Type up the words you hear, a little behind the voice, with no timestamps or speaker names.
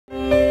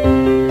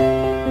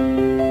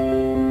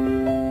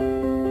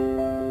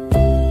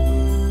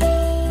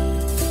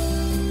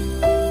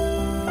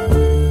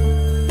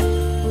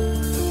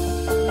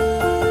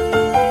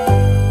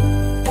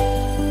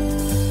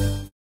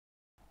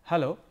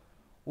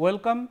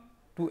Welcome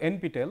to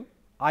NPTEL.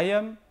 I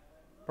am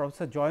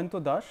Professor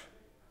Joyanto Das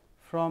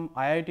from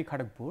IIT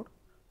Kharagpur,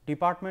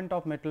 Department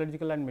of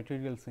Metallurgical and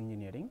Materials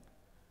Engineering,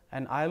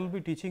 and I will be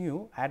teaching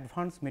you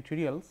advanced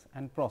materials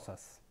and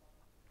process.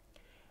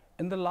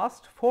 In the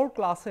last 4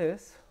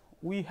 classes,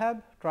 we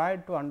have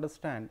tried to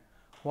understand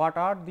what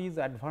are these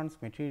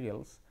advanced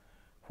materials,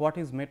 what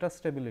is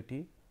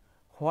metastability,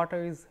 what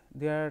is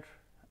their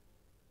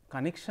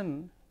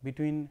connection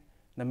between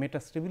the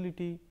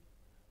metastability,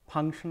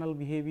 functional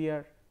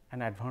behavior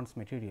and advanced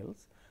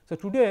materials. So,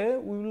 today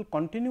we will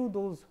continue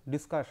those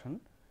discussion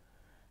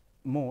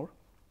more.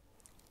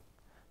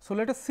 So,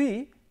 let us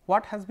see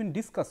what has been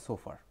discussed so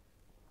far.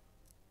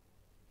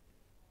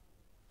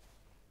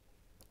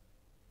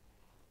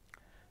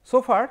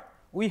 So far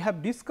we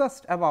have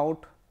discussed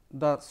about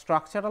the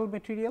structural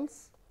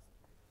materials,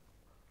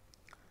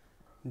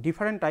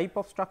 different type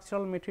of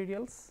structural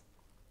materials,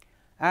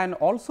 and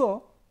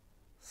also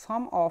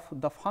some of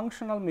the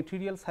functional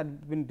materials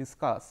had been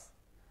discussed,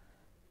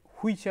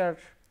 which are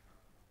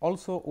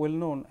also well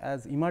known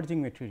as emerging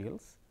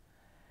materials.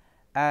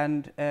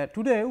 And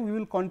today we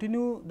will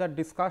continue the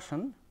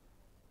discussion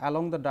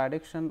along the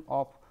direction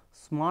of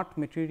smart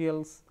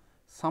materials,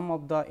 some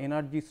of the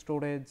energy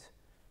storage,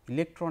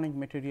 electronic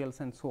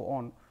materials and so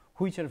on,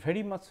 which are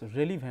very much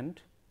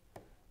relevant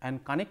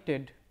and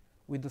connected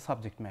with the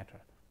subject matter.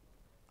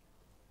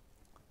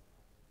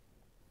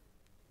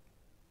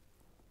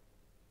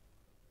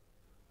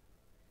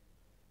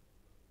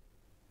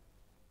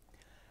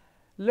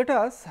 Let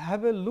us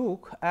have a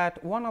look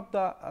at one of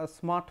the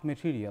smart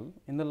material.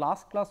 In the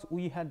last class,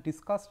 we had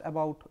discussed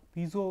about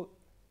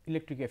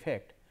piezoelectric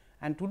effect,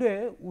 and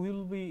today we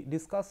will be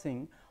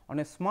discussing on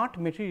a smart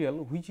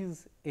material which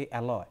is a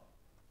alloy.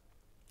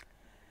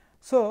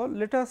 So,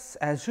 let us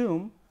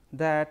assume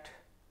that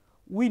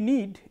we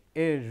need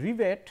a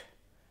rivet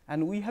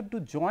and we have to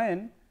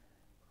join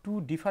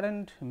 2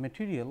 different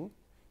material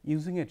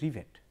using a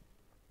rivet,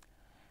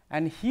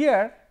 and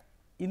here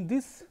in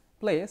this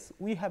place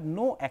we have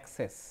no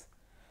access.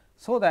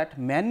 So, that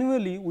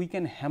manually we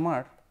can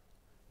hammer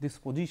this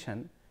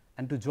position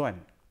and to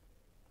join.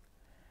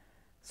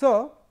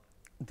 So,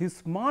 this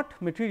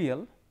smart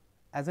material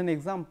as an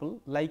example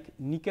like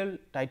nickel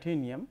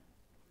titanium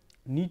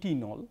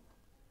nitinol,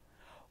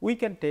 we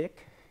can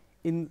take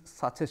in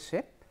such a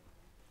shape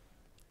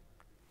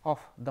of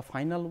the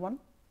final one,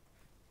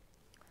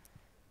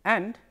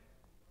 and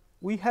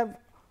we have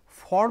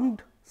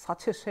formed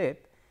such a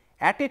shape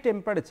at a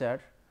temperature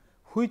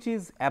which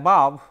is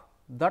above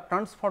the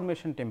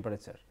transformation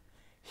temperature.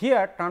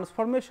 Here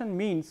transformation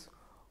means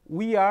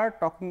we are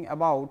talking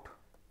about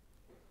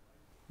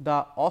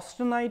the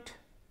austenite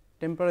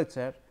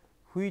temperature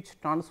which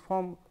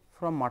transform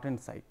from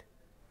martensite.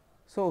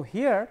 So,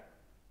 here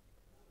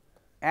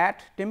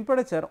at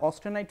temperature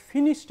austenite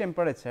finish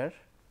temperature,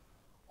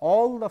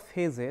 all the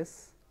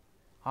phases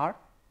are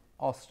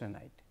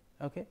austenite.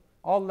 Okay.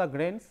 All the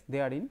grains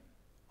they are in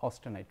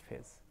austenite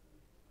phase.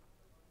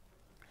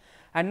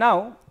 And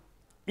now,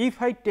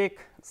 if I take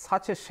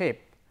such a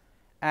shape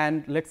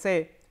and let us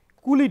say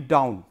cool it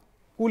down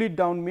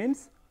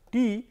means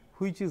T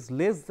which is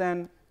less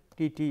than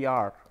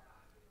TTR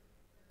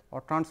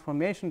or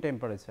transformation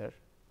temperature,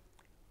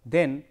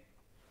 then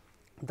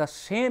the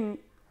same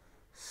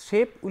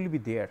shape will be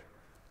there,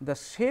 the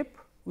shape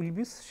will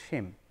be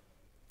same.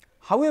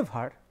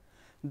 However,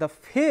 the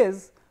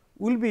phase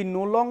will be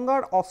no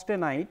longer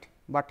austenite,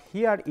 but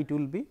here it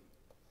will be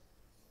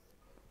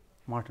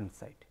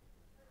martensite.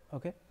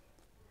 Okay.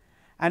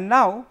 And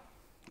now,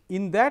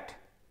 in that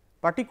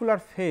particular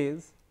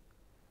phase,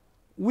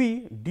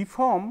 we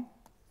deform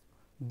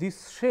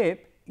this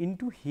shape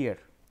into here.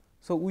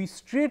 So, we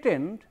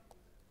straightened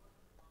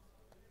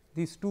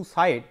these 2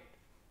 sides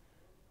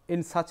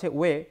in such a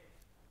way,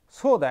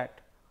 so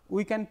that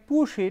we can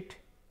push it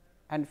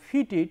and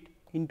fit it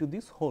into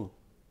this hole,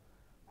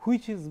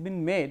 which has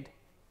been made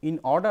in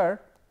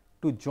order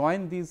to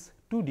join these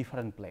 2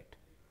 different plates.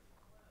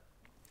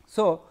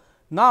 So,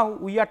 now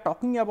we are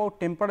talking about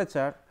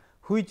temperature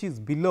which is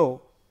below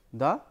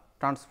the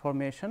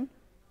transformation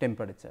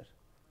temperature.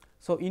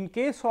 So, in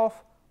case of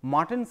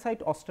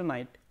martensite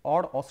austenite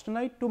or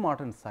austenite to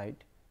martensite,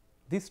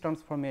 this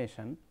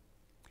transformation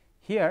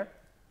here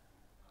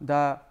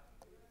the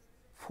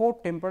 4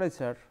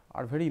 temperature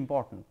are very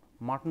important: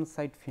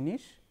 martensite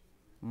finish,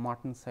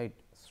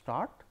 martensite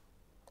start,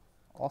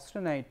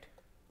 austenite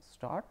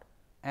start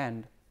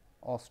and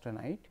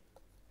austenite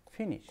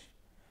finish,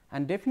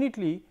 and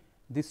definitely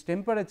this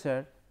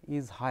temperature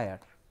is higher.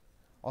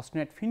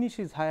 Austenite finish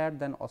is higher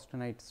than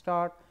austenite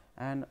start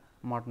and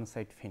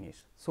martensite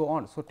finish, so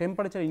on. So,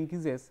 temperature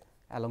increases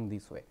along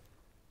this way.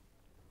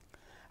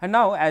 And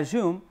now,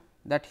 assume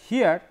that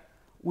here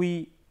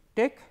we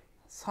take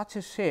such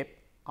a shape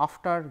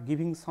after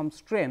giving some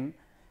strain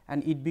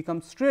and it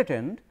becomes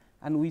straightened,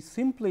 and we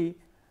simply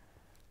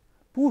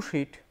push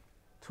it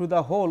through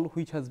the hole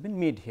which has been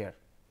made here.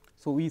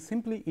 So, we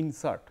simply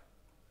insert,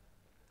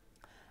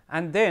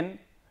 and then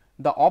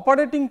the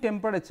operating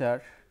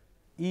temperature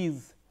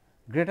is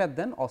greater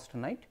than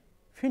austenite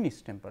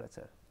finish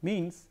temperature,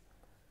 means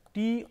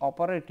T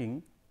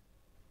operating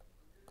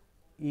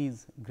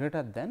is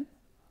greater than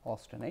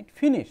austenite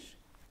finish.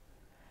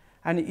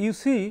 And you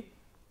see,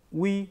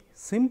 we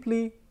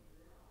simply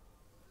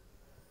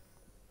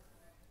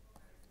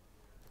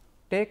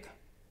take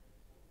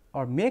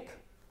or make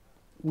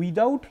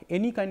without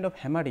any kind of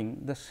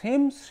hammering the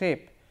same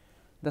shape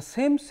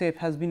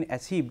has been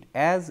achieved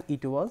as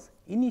it was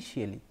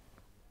initially.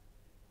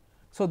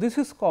 So, this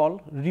is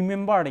called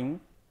remembering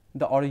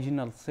the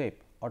original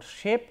shape or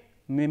shape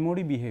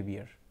memory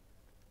behavior.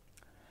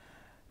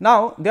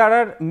 Now, there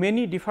are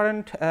many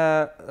different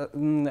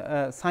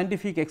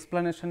scientific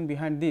explanation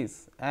behind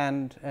this,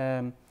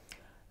 and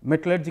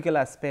metallurgical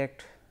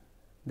aspect,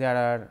 there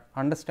are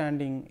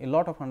understanding, a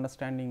lot of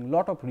understanding,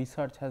 lot of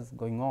research has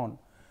going on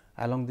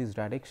along this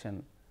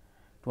direction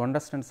to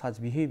understand such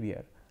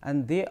behavior,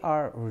 and they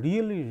are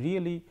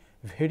really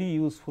very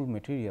useful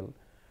material,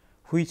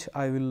 which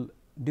I will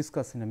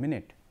discuss in a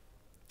minute.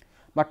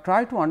 But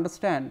try to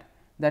understand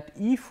that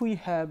if we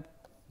have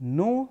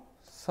no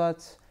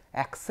such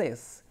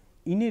access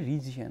in a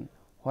region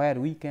where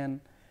we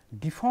can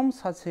deform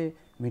such a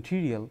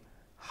material,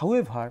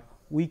 however,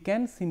 we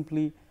can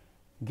simply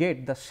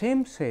get the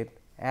same shape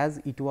as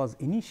it was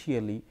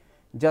initially,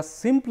 just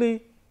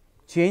simply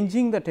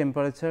changing the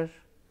temperature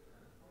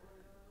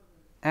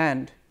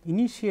and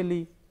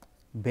initially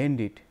bend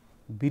it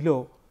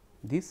below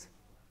this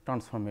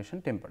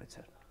transformation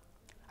temperature.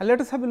 And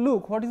let us have a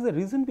look what is the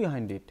reason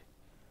behind it,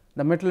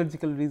 the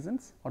metallurgical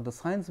reasons or the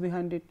science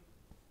behind it.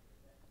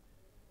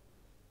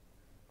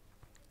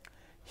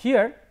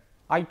 Here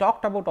I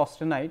talked about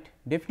austenite.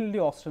 Definitely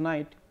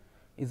austenite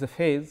is a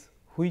phase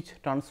which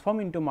transform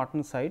into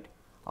martensite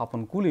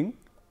upon cooling.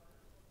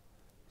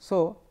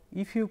 So,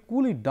 if you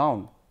cool it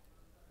down,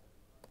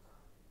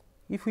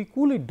 if we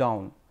cool it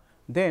down,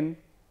 then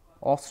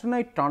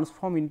austenite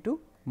transform into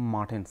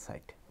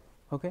martensite.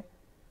 Okay.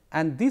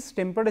 And this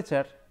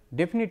temperature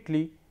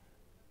definitely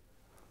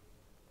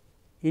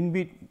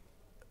in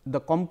the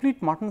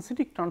complete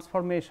martensitic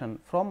transformation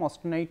from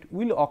austenite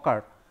will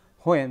occur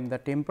when the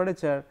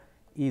temperature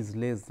is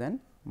less than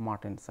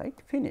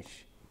martensite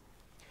finish.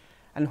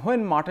 And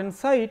when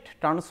martensite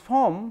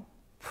transform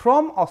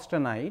from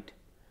austenite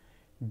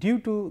due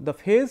to the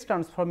phase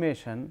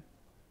transformation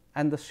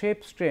and the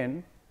shape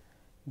strain,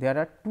 there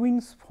are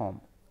twins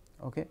form.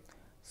 Okay.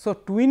 So,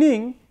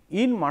 twinning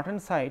in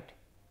martensite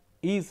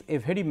is a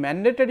very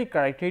mandatory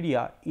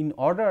criteria in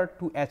order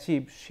to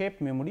achieve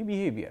shape memory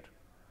behavior.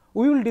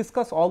 We will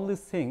discuss all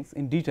these things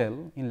in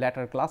detail in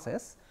later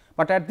classes,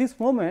 but at this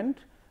moment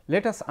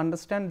let us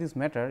understand this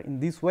matter in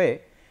this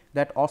way,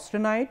 that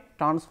austenite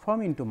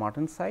transform into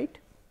martensite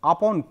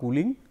upon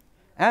cooling,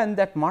 and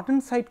that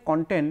martensite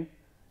contain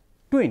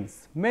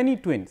twins, many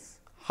twins.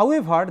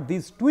 However,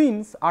 these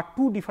twins are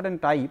two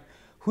different type,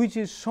 which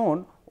is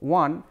shown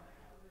one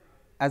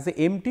as a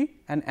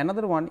empty and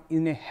another one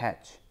in a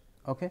hatch.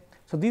 Okay.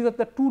 So, these are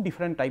the two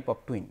different type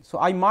of twin. So,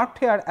 I marked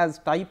here as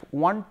type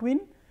 1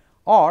 twin,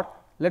 or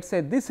let us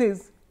say this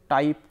is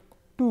type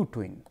 2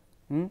 twin,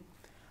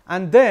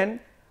 and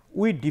then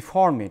we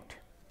deform it.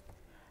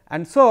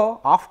 And so,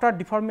 after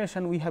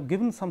deformation we have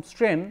given some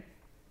strain,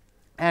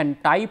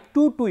 and type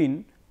 2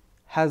 twin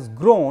has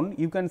grown.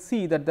 You can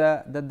see that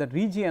the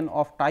region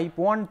of type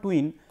 1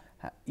 twin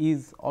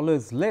is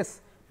always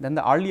less than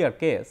the earlier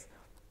case.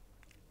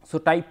 So,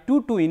 type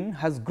 2 twin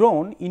has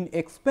grown in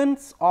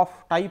expense of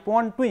type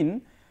 1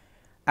 twin,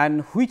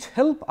 and which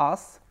help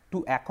us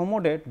to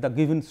accommodate the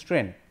given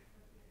strain.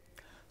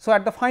 So,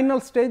 at the final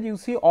stage you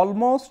see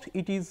almost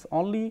it is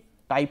only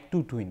type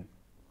 2 twin,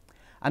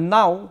 and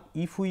now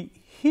if we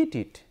heat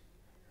it,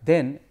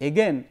 then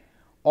again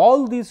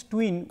all these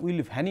twin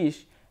will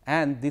vanish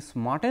and this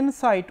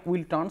martensite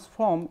will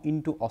transform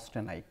into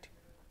austenite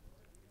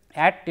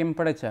at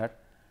temperature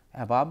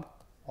above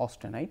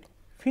austenite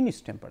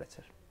finish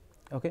temperature.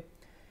 Okay.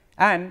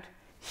 And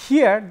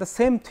here the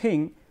same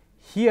thing,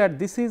 here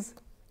this is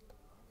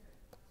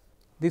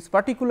this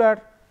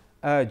particular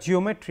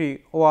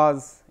geometry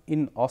was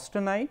in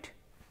austenite,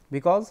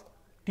 because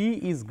T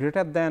is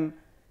greater than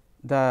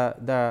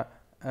the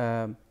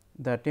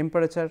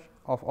temperature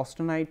of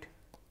austenite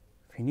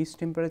finish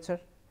temperature,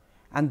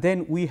 and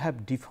then we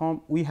have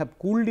deformed, we have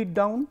cooled it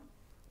down.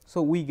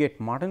 So, we get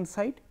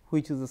martensite,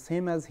 which is the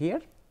same as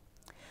here,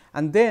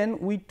 and then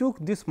we took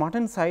this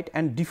martensite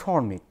and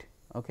deform it.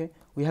 Okay.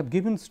 We have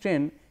given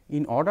strain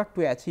in order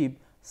to achieve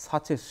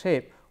such a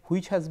shape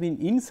which has been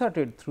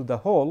inserted through the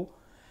hole,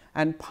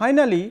 and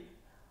finally,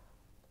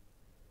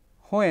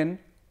 when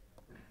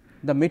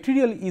the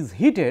material is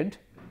heated,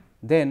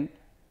 then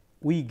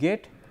we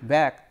get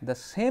back the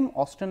same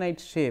austenite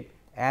shape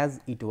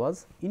as it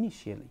was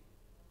initially.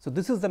 So,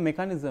 this is the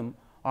mechanism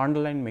or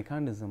underlying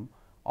mechanism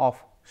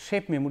of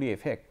shape memory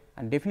effect,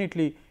 and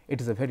definitely it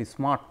is a very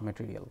smart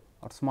material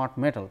or smart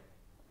metal.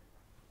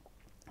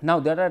 Now,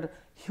 there are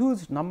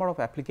huge number of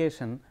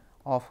application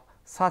of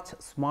such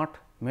smart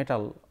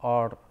metal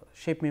or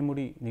shape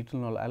memory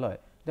nitinol alloy.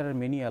 There are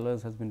many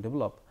alloys has been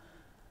developed.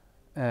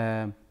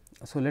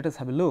 So, let us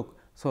have a look.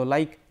 So,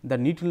 like the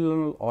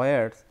nitrilonal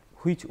wires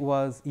which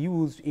was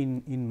used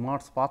in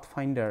Mars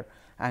Pathfinder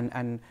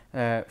and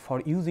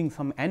for using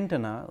some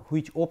antenna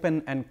which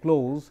open and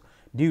close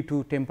due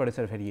to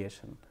temperature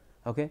variation.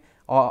 Okay.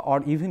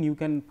 Or even you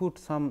can put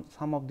some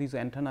of these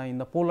antenna in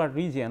the polar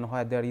region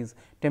where there is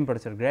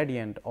temperature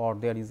gradient or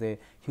there is a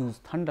huge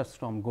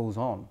thunderstorm goes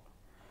on.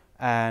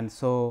 And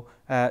so,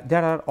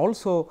 there are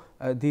also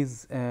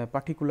these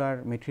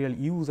particular material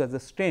used as a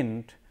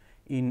stent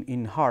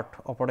in heart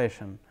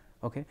operation.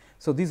 Okay.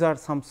 So, these are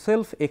some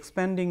self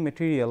expanding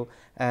material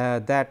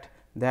that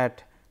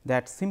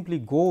simply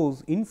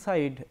goes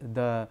inside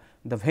the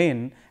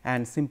vein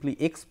and simply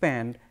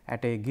expand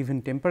at a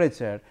given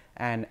temperature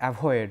and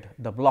avoid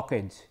the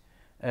blockage,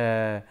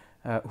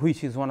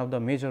 which is one of the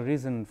major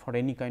reason for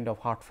any kind of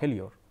heart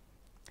failure.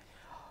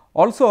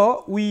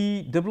 Also,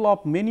 we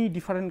develop many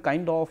different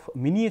kind of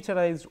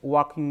miniaturized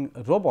working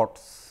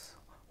robots,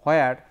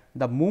 where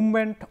the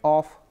movement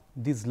of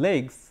these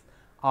legs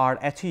are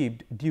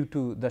achieved due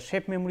to the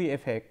shape memory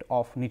effect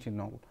of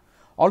nitinol.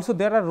 Also,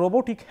 there are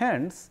robotic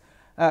hands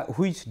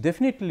which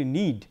definitely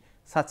need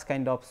such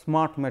kind of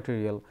smart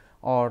material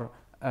or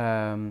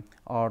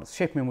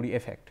shape memory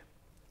effect.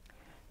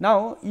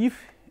 Now,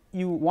 if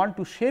you want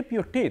to shape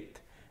your teeth,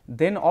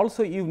 then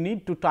also you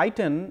need to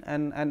tighten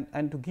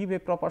and to give a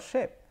proper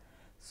shape.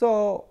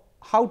 So,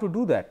 how to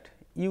do that?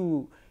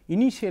 You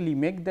initially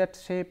make that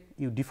shape,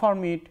 you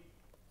deform it,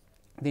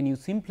 then you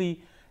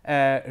simply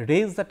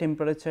raise the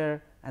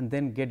temperature and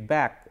then get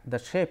back the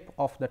shape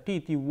of the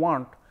teeth you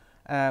want,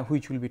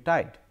 which will be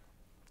tied.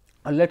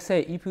 Let us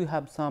say if you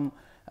have some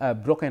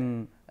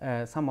broken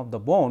some of the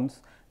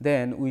bones,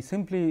 then we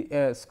simply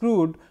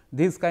screwed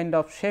this kind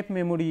of shape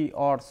memory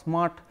or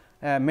smart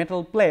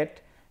metal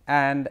plate,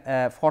 and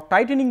for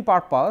tightening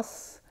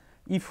purpose,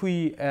 if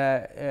we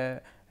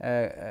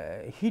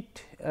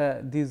heat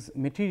this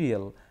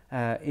material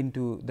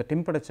into the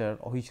temperature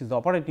which is the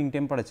operating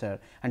temperature,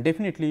 and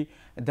definitely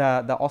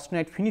the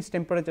austenite finish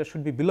temperature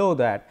should be below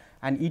that,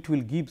 and it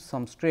will give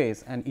some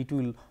stress and it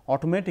will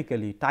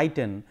automatically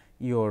tighten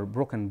your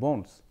broken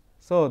bones.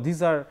 So,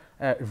 these are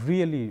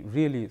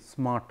really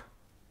smart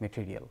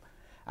material,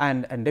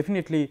 and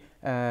definitely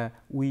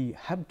we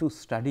have to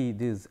study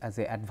this as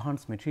a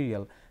advanced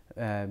material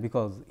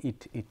because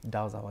it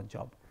does our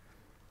job.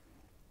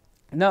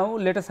 Now,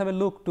 let us have a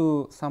look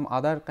to some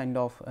other kind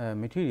of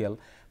material,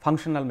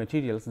 functional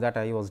materials that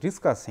I was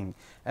discussing,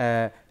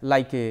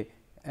 like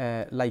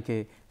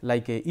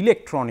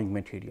electronic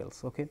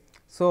materials. Okay.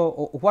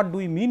 So, what do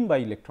we mean by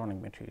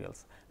electronic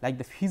materials? Like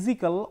the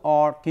physical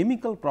or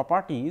chemical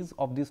properties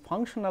of this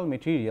functional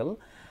material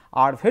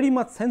are very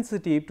much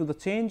sensitive to the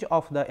change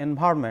of the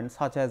environment,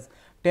 such as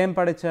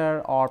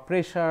temperature or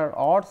pressure,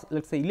 or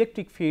let us say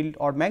electric field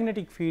or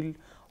magnetic field,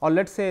 or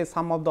let us say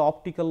some of the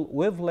optical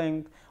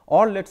wavelength,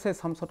 or let us say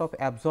some sort of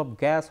absorbed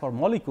gas or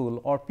molecule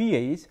or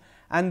pH,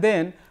 and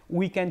then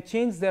we can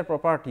change their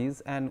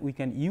properties and we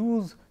can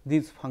use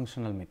these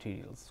functional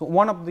materials. So,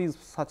 one of these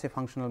such a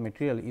functional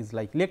material is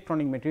like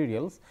electronic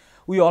materials.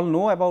 We all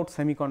know about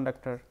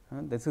semiconductor,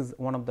 this is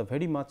one of the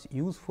very much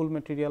useful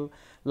material,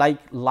 like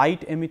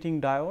light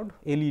emitting diode,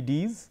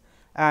 LEDs,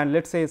 and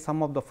let us say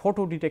some of the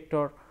photo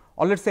detector,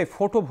 or let us say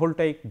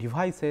photovoltaic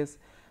devices.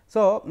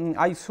 So,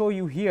 I show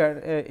you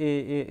here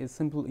a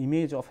simple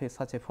image of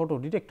such a photo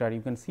detector.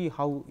 You can see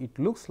how it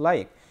looks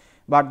like,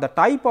 but the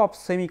type of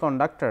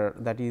semiconductor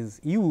that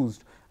is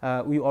used,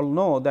 we all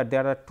know that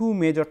there are two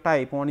major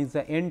type, one is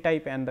the N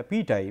type and the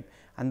P type,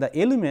 and the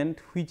element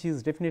which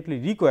is definitely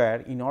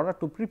required in order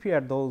to prepare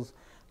those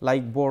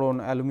like boron,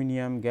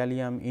 aluminum,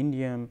 gallium,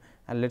 indium,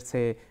 and let us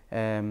say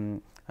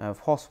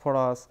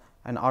phosphorus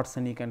and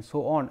arsenic and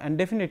so on, and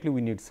definitely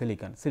we need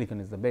silicon.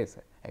 Silicon is the base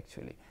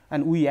actually,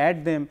 and we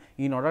add them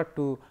in order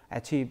to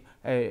achieve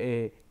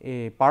a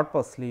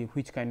purposely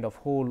which kind of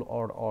hole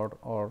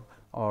or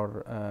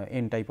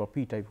N type or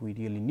P type we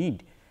really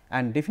need,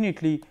 and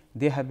definitely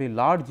they have a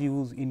large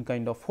use in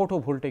kind of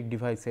photovoltaic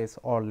devices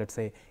or let us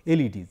say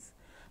LEDs.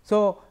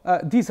 So,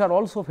 these are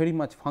also very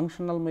much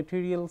functional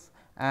materials,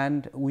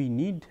 and we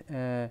need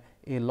a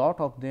lot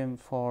of them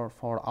for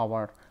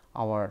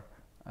our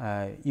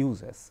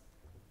uses.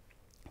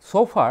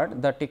 So far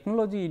the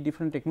technology,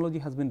 different technology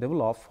has been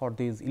developed for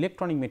these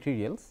electronic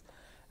materials,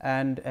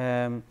 and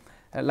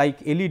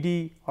like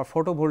LED or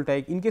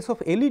photovoltaic. In case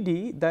of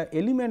LED, the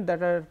element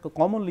that are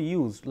commonly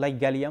used like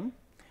gallium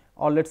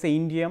or let us say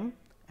indium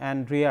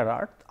and rare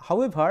earth.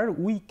 However,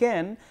 we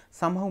can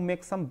somehow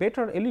make some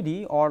better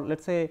LED, or let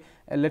us say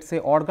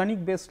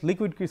organic based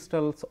liquid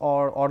crystals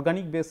or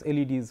organic based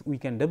LEDs we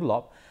can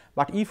develop,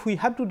 but if we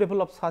have to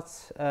develop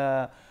such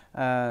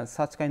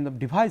kind of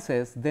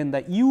devices, then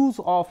the use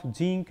of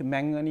zinc,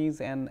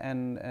 manganese and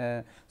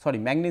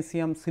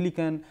magnesium,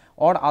 silicon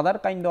or other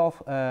kind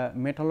of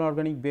metal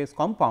organic based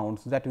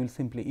compounds, that will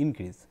simply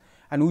increase,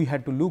 and we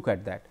had to look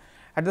at that.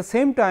 At the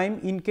same time,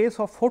 in case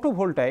of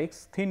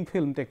photovoltaics thin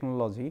film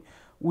technology,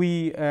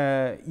 we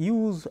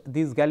use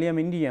this gallium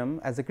indium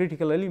as a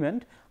critical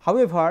element.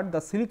 However, the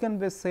silicon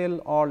based cell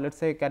or let us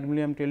say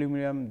cadmium,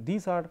 tellurium,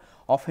 these are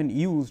often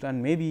used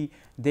and maybe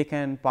they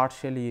can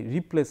partially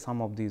replace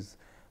some of these.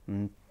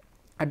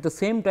 At the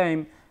same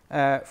time,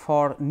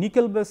 for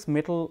nickel based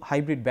metal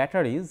hybrid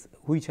batteries,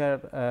 which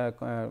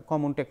are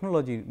common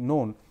technology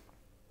known,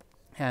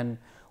 and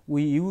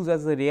we use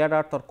as a rare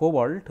earth or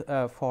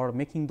cobalt for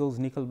making those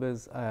nickel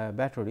based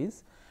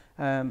batteries.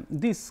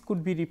 This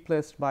could be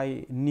replaced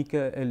by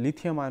nickel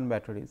lithium ion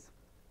batteries,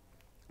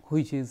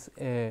 which is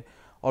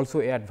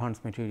also a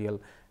advanced material,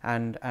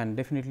 and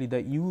definitely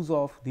the use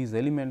of these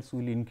elements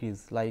will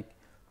increase like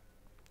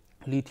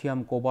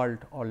lithium, cobalt,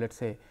 or let us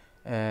say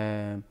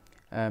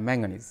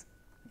manganese.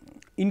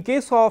 In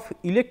case of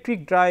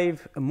electric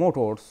drive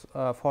motors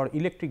for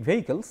electric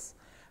vehicles,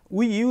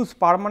 we use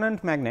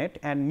permanent magnet,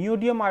 and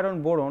neodymium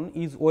iron boron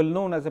is well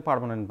known as a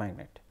permanent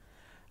magnet,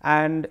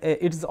 and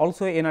it is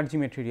also a energy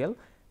material,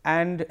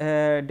 and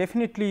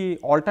definitely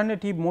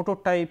alternative motor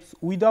types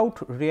without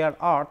rare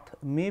earth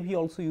may be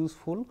also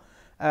useful,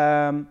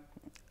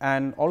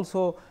 and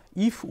also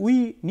if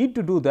we need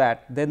to do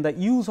that, then the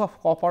use of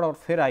copper or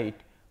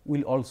ferrite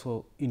will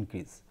also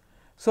increase.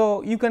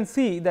 So, you can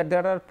see that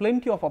there are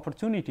plenty of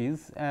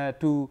opportunities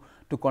to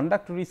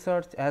conduct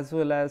research as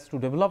well as to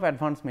develop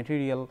advanced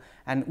material,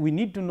 and we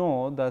need to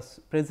know the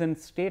present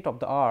state of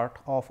the art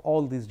of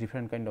all these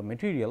different kind of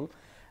material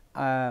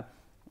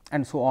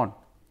and so on.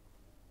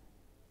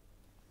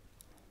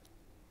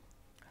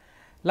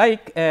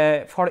 Like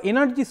for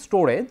energy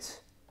storage,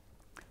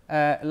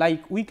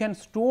 like we can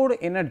store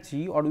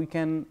energy, or we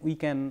can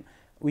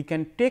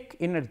take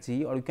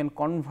energy, or we can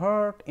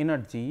convert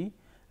energy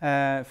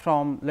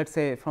from let us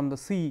say from the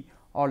sea,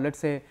 or let us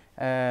say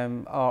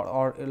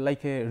or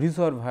like a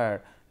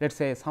reservoir, let us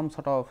say some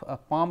sort of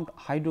pumped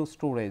hydro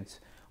storage,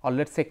 or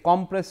let us say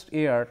compressed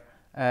air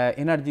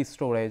energy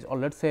storage, or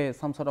let us say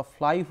some sort of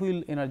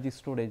flywheel energy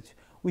storage,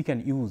 we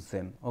can use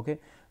them. Okay.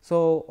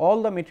 So,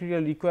 all the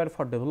material required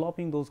for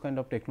developing those kind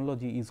of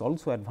technology is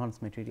also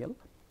advanced material.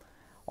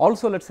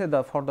 Also let us say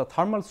for the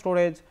thermal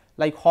storage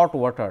like hot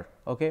water,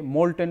 okay,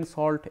 molten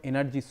salt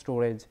energy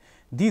storage,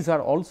 these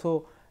are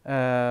also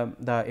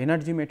the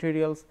energy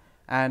materials,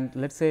 and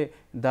let us say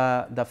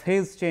the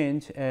phase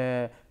change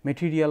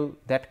material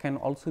that can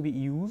also be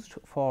used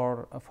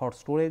for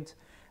storage,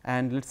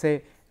 and let us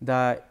say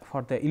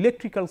for the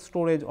electrical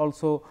storage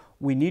also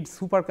we need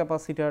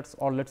supercapacitors,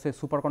 or let us say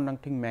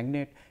superconducting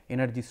magnet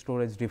energy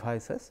storage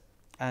devices,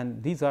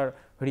 and these are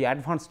very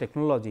advanced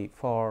technology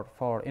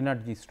for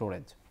energy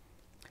storage.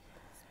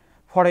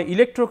 For a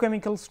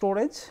electrochemical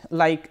storage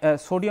like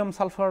sodium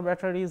sulfur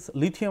batteries,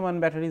 lithium ion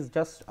batteries,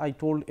 just I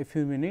told a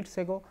few minutes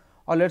ago,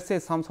 or let us say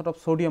some sort of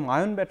sodium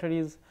ion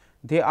batteries,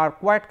 they are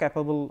quite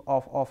capable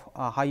of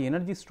high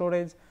energy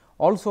storage.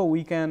 Also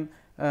we can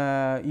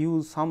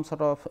use some sort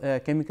of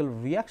chemical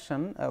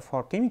reaction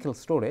for chemical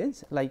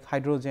storage like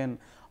hydrogen,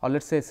 or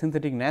let us say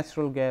synthetic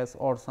natural gas,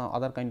 or some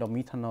other kind of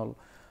methanol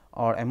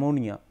or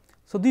ammonia.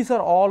 So, these are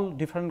all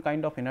different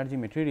kind of energy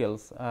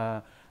materials,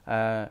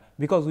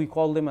 because we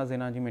call them as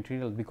energy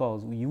materials,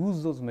 because we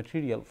use those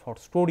material for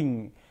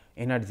storing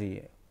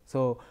energy.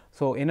 So,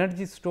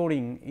 energy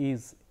storing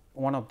is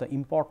one of the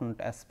important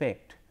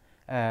aspect,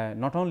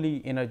 not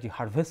only energy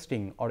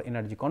harvesting or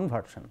energy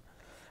conversion,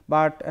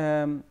 but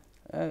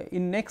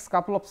in next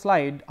couple of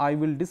slide I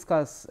will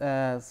discuss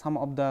some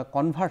of the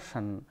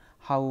conversion,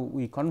 how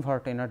we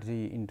convert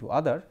energy into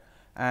other,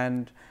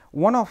 and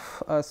one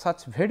of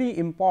such very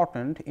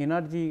important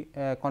energy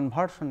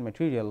conversion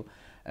material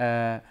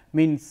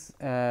means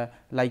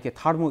like a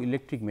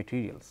thermoelectric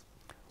materials.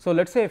 So,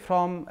 let us say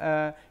from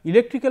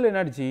electrical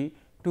energy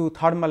to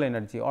thermal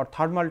energy, or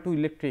thermal to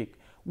electric,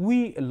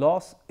 we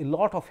lost a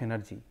lot of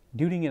energy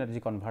during energy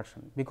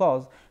conversion,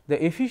 because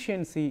the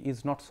efficiency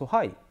is not so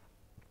high.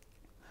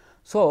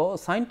 So,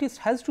 scientist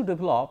has to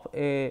develop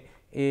a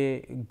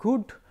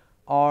good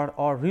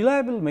or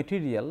reliable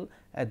material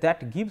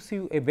that gives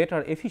you a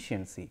better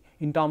efficiency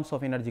in terms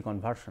of energy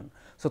conversion.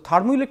 So,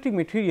 thermoelectric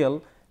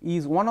material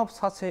is one of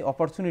such a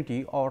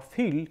opportunity or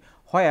field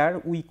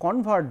where we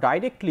convert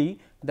directly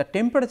the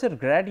temperature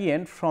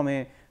gradient from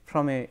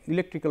a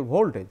electrical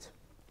voltage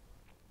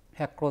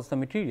across the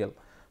material.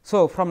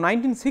 So, from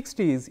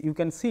 1960s you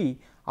can see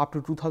up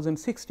to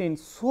 2016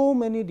 so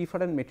many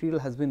different material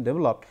has been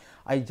developed.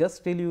 I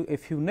just tell you a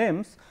few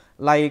names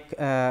like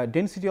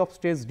density of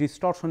stage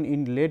distortion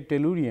in lead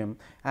tellurium,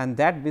 and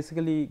that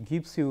basically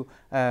gives you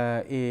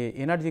a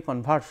energy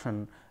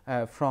conversion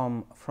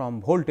from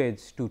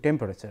voltage to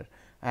temperature,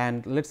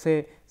 and let us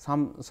say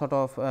some sort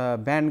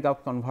of band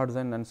gap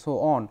conversion and so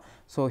on.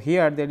 So,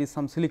 here there is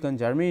some silicon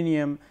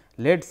germanium,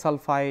 lead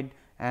sulphide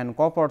and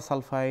copper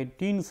sulphide,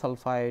 tin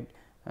sulphide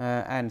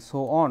and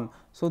so on.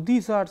 So,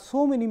 these are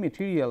so many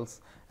materials,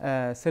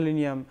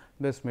 selenium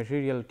based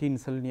material, tin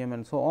selenium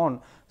and so on.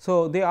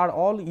 So, they are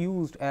all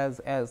used as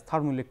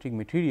thermoelectric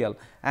material,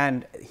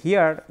 and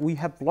here we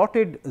have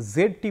plotted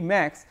ZT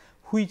max,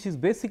 which is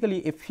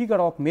basically a figure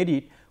of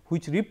merit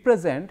which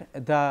represent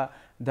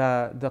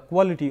the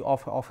quality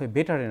of a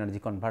better energy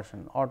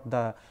conversion, or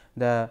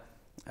the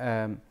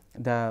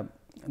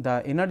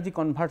energy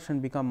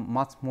conversion become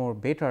much more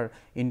better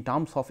in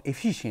terms of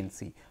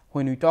efficiency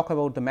when we talk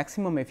about the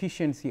maximum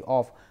efficiency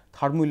of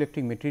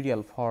thermoelectric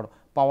material for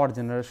power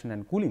generation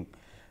and cooling.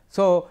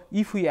 So,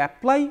 if we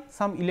apply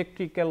some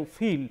electrical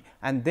field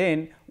and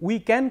then we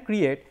can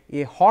create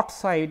a hot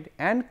side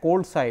and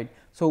cold side.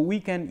 So, we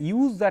can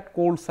use that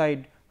cold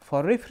side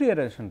for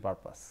refrigeration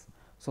purpose.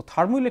 So,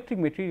 thermoelectric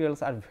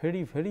materials are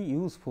very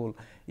useful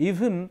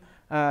even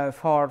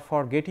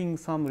for getting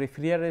some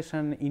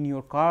refrigeration in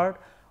your car,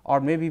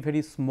 or maybe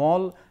very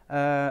small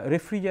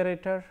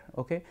refrigerator,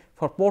 okay,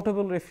 for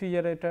portable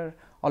refrigerator,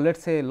 or let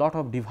us say a lot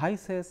of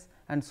devices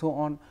and so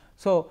on.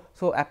 So,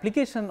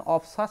 application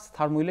of such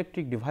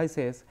thermoelectric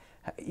devices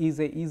is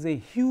a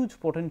huge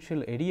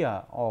potential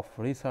area of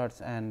research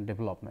and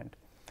development.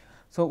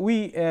 So,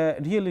 we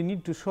really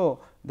need to show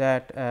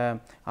that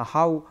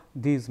how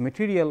these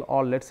material,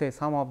 or let us say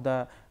some of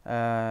the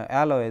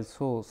alloys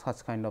show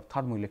such kind of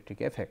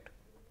thermoelectric effect.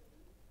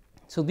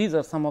 So, these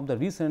are some of the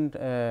recent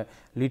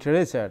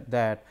literature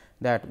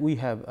that we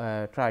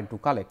have tried to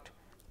collect.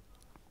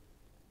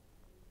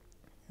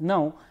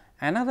 Now,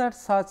 another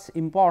such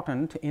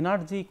important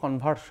energy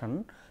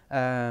conversion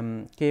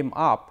came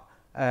up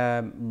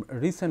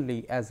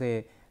recently as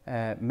a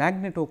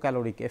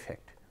magnetocaloric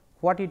effect.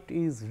 What it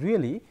is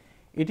really?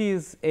 It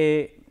is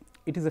a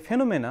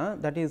phenomena,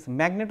 that is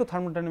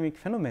magnetothermodynamic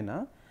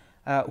phenomena,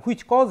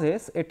 which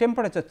causes a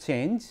temperature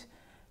change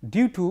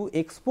due to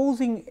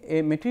exposing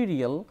a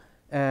material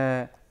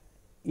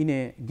in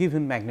a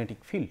given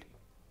magnetic field.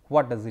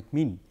 What does it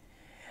mean?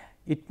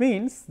 It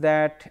means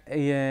that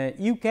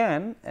you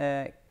can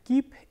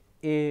keep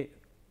a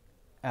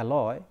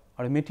alloy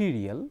or a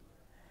material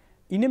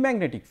in a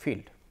magnetic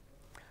field.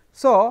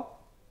 So,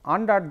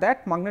 under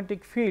that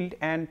magnetic field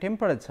and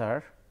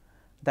temperature,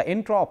 the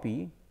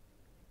entropy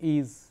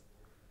is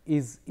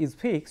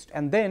fixed,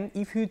 and then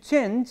if you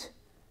change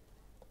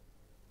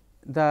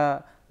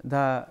the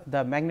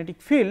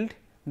magnetic field,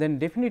 then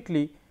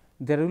definitely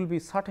there will be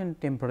certain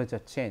temperature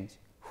change,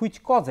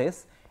 which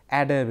causes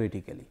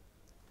adiabatically.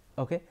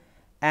 Okay.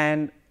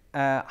 And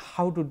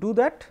how to do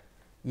that?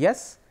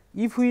 Yes,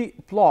 if we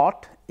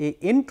plot a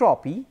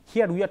entropy,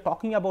 here we are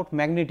talking about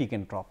magnetic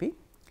entropy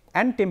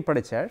and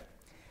temperature,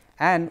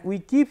 and we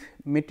keep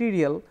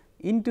material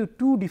into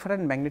two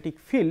different magnetic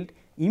field,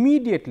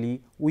 immediately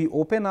we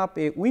open up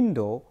a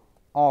window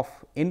of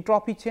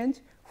entropy change,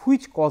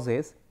 which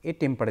causes a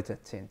temperature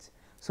change.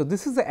 So,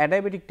 this is the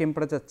adiabatic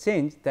temperature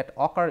change that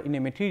occur in a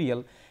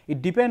material.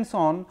 It depends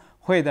on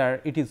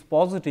whether it is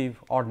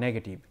positive or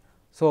negative.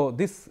 So,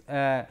 this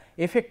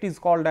effect is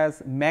called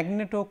as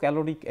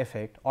magnetocaloric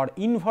effect or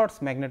inverse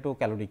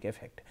magnetocaloric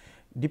effect,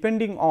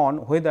 depending on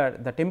whether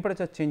the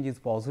temperature change is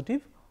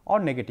positive or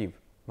negative,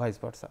 vice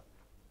versa.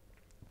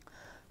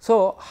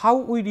 So, how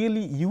we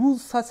really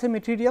use such a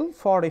material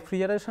for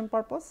refrigeration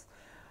purpose?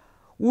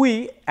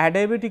 We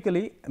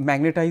adiabatically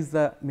magnetize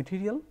the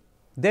material,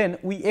 then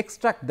we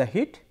extract the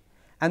heat,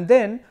 and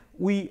then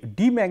we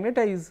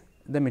demagnetize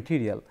the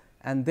material,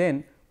 and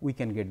then we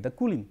can get the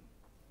cooling.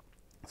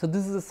 So,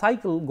 this is a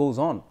cycle goes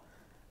on.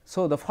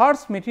 So, the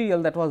first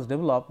material that was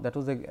developed, that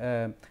was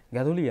a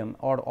gadolinium,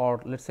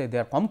 or let us say they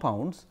are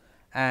compounds,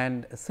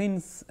 and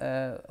since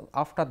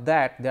after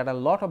that there are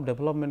a lot of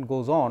development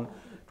goes on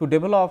to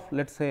develop,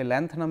 let us say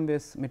lanthanum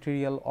based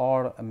material,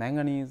 or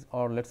manganese,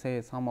 or let us say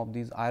some of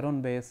these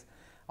iron base,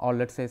 or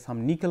let us say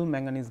some nickel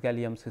manganese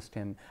gallium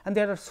system, and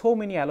there are so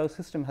many alloy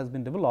system has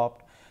been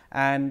developed,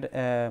 and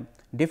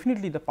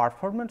definitely the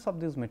performance of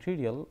this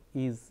material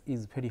is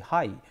very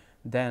high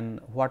than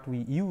what we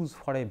use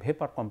for a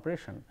vapor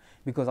compression,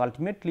 because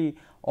ultimately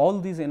all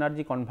these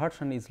energy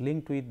conversion is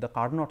linked with the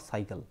Carnot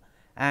cycle,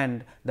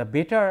 and the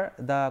better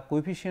the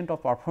coefficient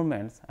of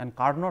performance and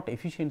Carnot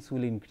efficiency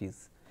will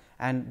increase,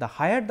 and the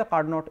higher the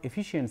Carnot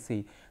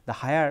efficiency, the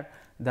higher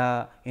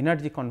the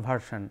energy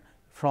conversion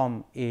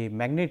from a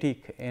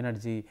magnetic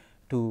energy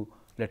to,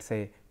 let us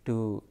say,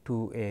 to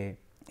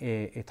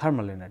a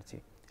thermal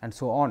energy, and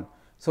so on.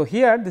 So,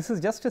 here this is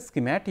just a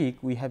schematic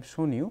we have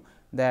shown you,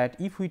 that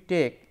if we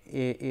take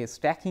a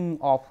stacking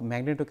of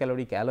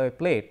magnetocaloric alloy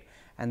plate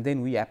and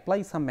then we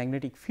apply some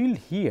magnetic field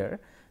here,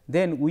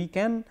 then we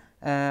can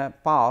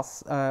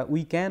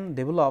we can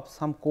develop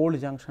some cold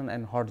junction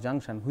and hot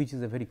junction, which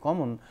is a very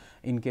common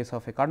in case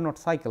of a Carnot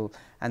cycle,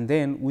 and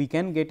then we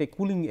can get a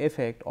cooling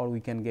effect, or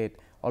we can get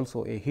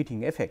also a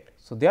heating effect.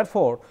 So,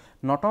 therefore,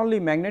 not only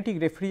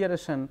magnetic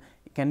refrigeration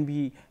can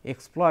be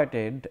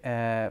exploited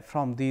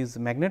from this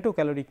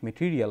magnetocaloric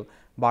material,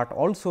 but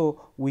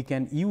also we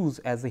can use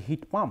as a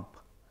heat pump.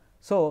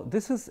 So,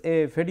 this is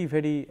a very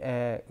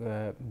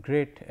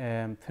great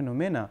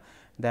phenomena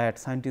that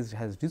scientists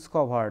has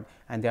discovered,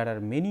 and there are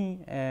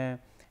many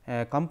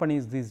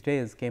companies these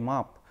days came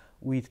up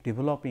with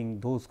developing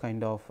those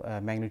kind of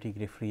magnetic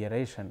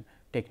refrigeration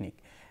technique.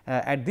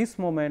 At this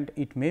moment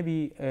it may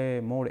be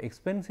a more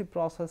expensive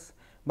process,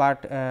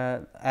 but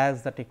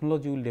as the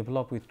technology will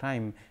develop with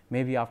time,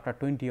 maybe after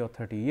 20 or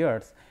 30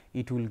 years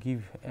it will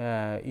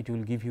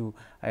give you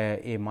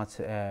a much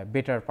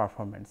better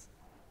performance.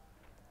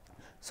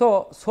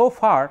 So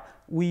far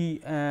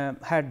we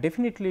had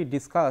definitely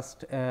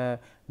discussed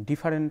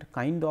different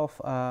kind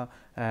of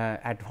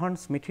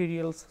advanced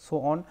materials, so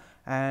on,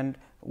 and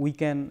we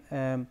can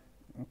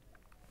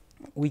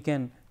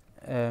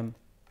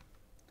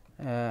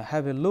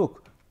have a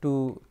look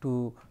to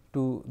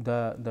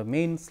the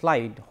main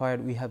slide where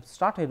we have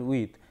started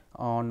with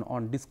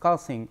on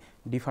discussing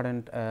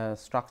different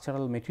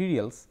structural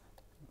materials.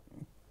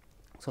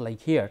 So, like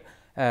here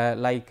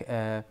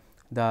the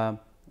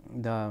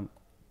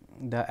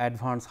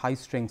advanced high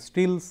strength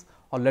steels,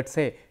 or let us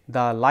say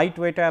the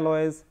lightweight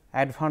alloys,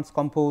 advanced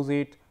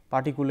composite,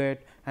 particulate,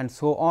 and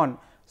so on.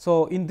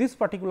 So, in this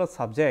particular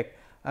subject,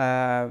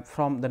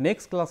 from the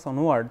next class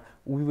onward,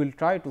 we will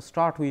try to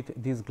start with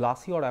these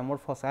glassy or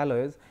amorphous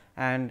alloys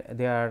and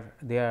their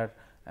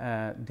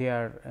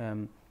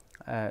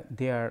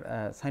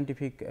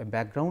scientific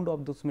background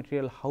of those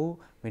material, how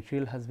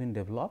material has been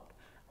developed,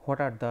 what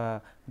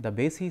are the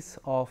basis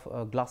of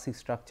glassy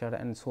structure,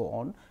 and so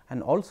on.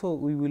 And also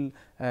we will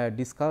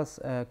discuss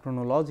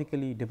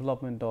chronologically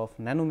development of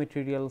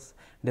nanomaterials,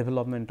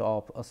 development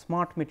of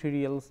smart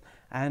materials,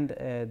 and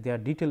their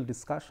detailed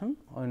discussion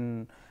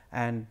on,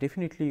 and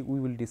definitely we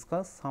will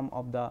discuss some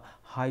of the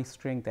high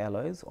strength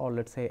alloys, or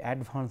let us say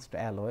advanced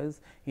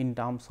alloys in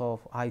terms of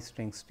high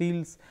strength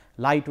steels,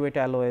 lightweight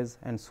alloys,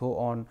 and so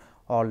on,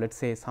 or let us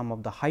say some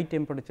of the high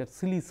temperature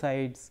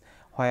silicides,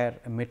 where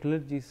a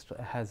metallurgist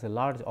has a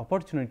large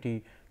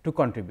opportunity to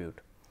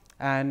contribute.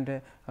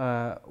 And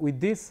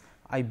with this,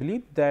 I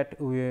believe that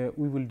we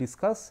will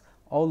discuss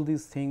all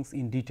these things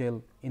in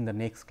detail in the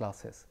next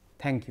classes.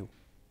 Thank you.